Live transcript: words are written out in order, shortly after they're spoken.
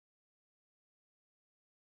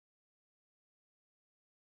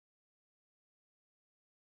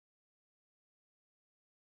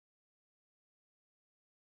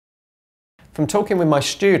From talking with my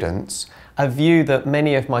students, a view that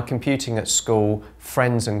many of my computing at school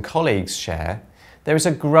friends and colleagues share, there is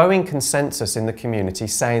a growing consensus in the community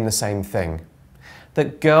saying the same thing,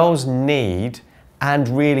 that girls need and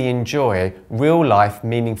really enjoy real-life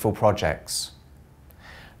meaningful projects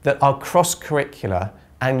that are cross-curricular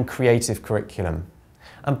and creative curriculum.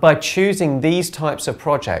 And by choosing these types of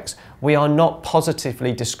projects, we are not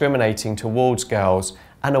positively discriminating towards girls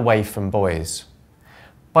and away from boys.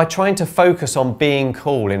 By trying to focus on being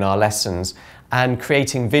cool in our lessons and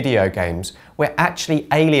creating video games, we're actually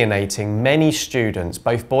alienating many students,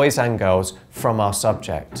 both boys and girls, from our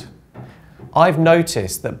subject. I've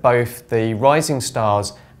noticed that both the Rising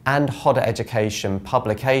Stars and Hodder Education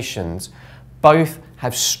publications both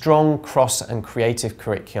have strong cross and creative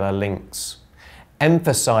curricular links,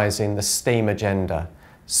 emphasising the STEAM agenda: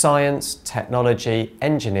 science, technology,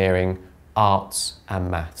 engineering, arts and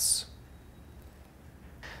maths.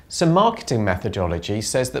 Some marketing methodology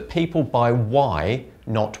says that people buy why,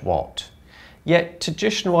 not what. Yet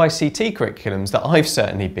traditional ICT curriculums that I've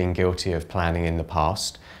certainly been guilty of planning in the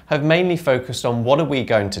past have mainly focused on what are we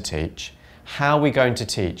going to teach, how are we going to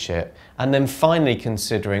teach it, and then finally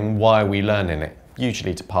considering why are we learning it,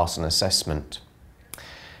 usually to pass an assessment.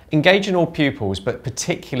 Engaging all pupils, but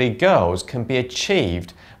particularly girls, can be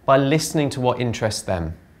achieved by listening to what interests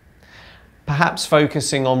them. Perhaps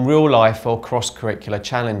focusing on real life or cross-curricular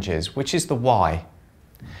challenges, which is the why.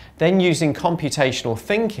 Then using computational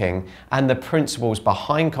thinking and the principles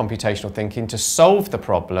behind computational thinking to solve the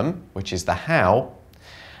problem, which is the how,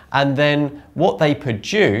 and then what they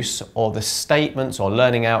produce, or the statements or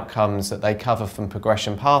learning outcomes that they cover from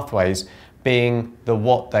progression pathways, being the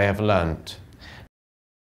what they have learnt.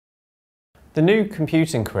 The new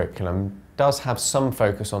computing curriculum does have some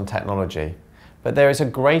focus on technology, but there is a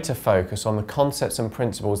greater focus on the concepts and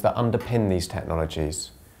principles that underpin these technologies.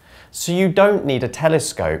 So you don't need a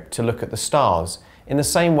telescope to look at the stars, in the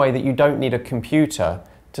same way that you don't need a computer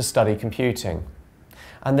to study computing.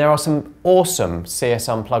 And there are some awesome CS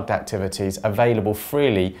Unplugged activities available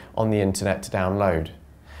freely on the internet to download.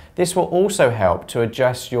 This will also help to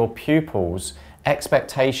adjust your pupils'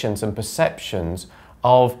 expectations and perceptions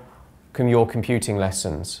of your computing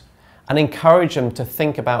lessons, and encourage them to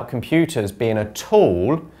think about computers being a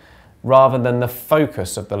tool rather than the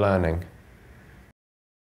focus of the learning.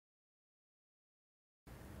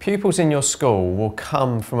 Pupils in your school will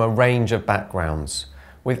come from a range of backgrounds,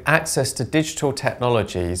 with access to digital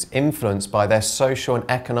technologies influenced by their social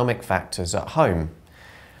and economic factors at home.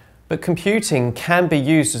 But computing can be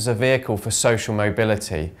used as a vehicle for social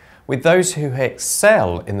mobility, with those who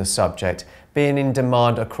excel in the subject being in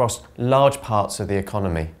demand across large parts of the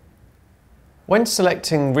economy. When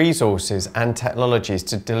selecting resources and technologies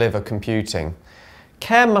to deliver computing,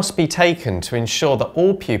 care must be taken to ensure that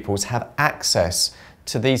all pupils have access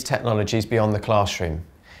to these technologies beyond the classroom,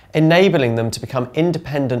 enabling them to become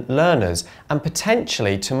independent learners and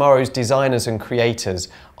potentially tomorrow's designers and creators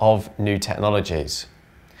of new technologies.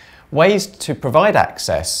 Ways to provide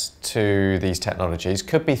access to these technologies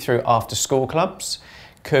could be through after-school clubs,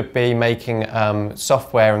 could be making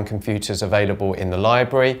software and computers available in the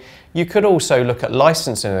library. You could also look at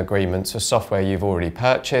licensing agreements for software you've already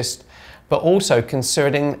purchased, but also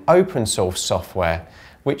considering open source software,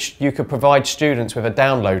 which you could provide students with a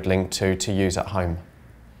download link to use at home.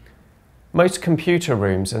 Most computer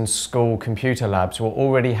rooms and school computer labs will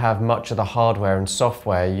already have much of the hardware and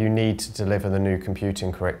software you need to deliver the new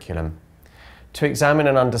computing curriculum. To examine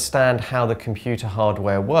and understand how the computer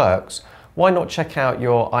hardware works, why not check out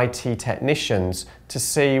your IT technicians to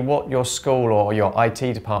see what your school or your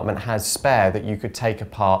IT department has spare that you could take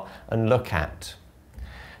apart and look at.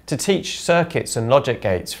 To teach circuits and logic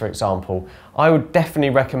gates, for example, I would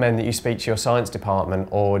definitely recommend that you speak to your science department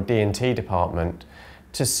or D&T department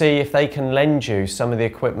to see if they can lend you some of the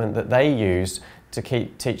equipment that they use to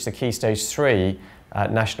teach the Key Stage 3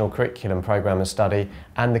 National Curriculum Programme of Study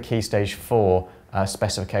and the Key Stage 4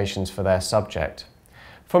 specifications for their subject.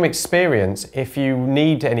 From experience, if you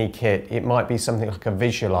need any kit, it might be something like a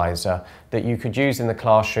visualizer that you could use in the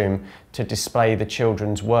classroom to display the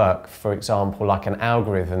children's work, for example, like an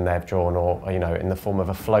algorithm they've drawn, or in the form of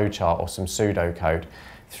a flowchart or some pseudocode,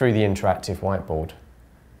 through the interactive whiteboard.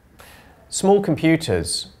 Small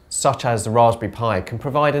computers, such as the Raspberry Pi, can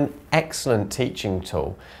provide an excellent teaching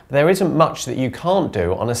tool. There isn't much that you can't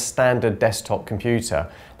do on a standard desktop computer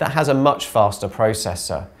that has a much faster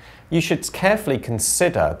processor. You should carefully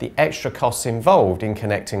consider the extra costs involved in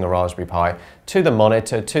connecting a Raspberry Pi to the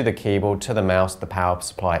monitor, to the keyboard, to the mouse, the power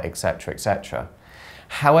supply, etc., etc.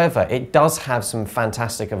 However, it does have some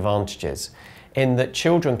fantastic advantages. in that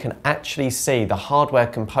children can actually see the hardware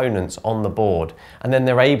components on the board, and then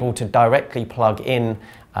they're able to directly plug in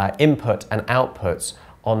input and outputs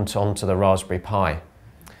onto the Raspberry Pi.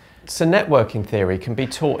 So networking theory can be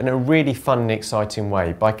taught in a really fun and exciting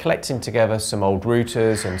way by collecting together some old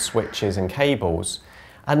routers and switches and cables,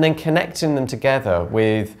 and then connecting them together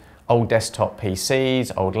with old desktop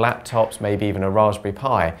PCs, old laptops, maybe even a Raspberry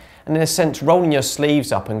Pi, and in a sense rolling your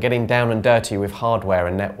sleeves up and getting down and dirty with hardware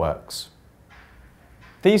and networks.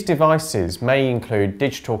 These devices may include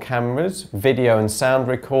digital cameras, video and sound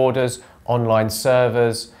recorders, online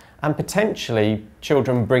servers, and potentially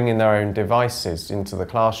children bringing their own devices into the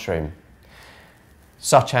classroom,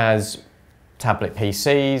 such as tablet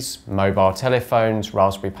PCs, mobile telephones,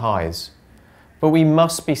 Raspberry Pis. But we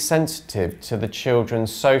must be sensitive to the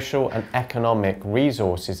children's social and economic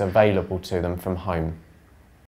resources available to them from home.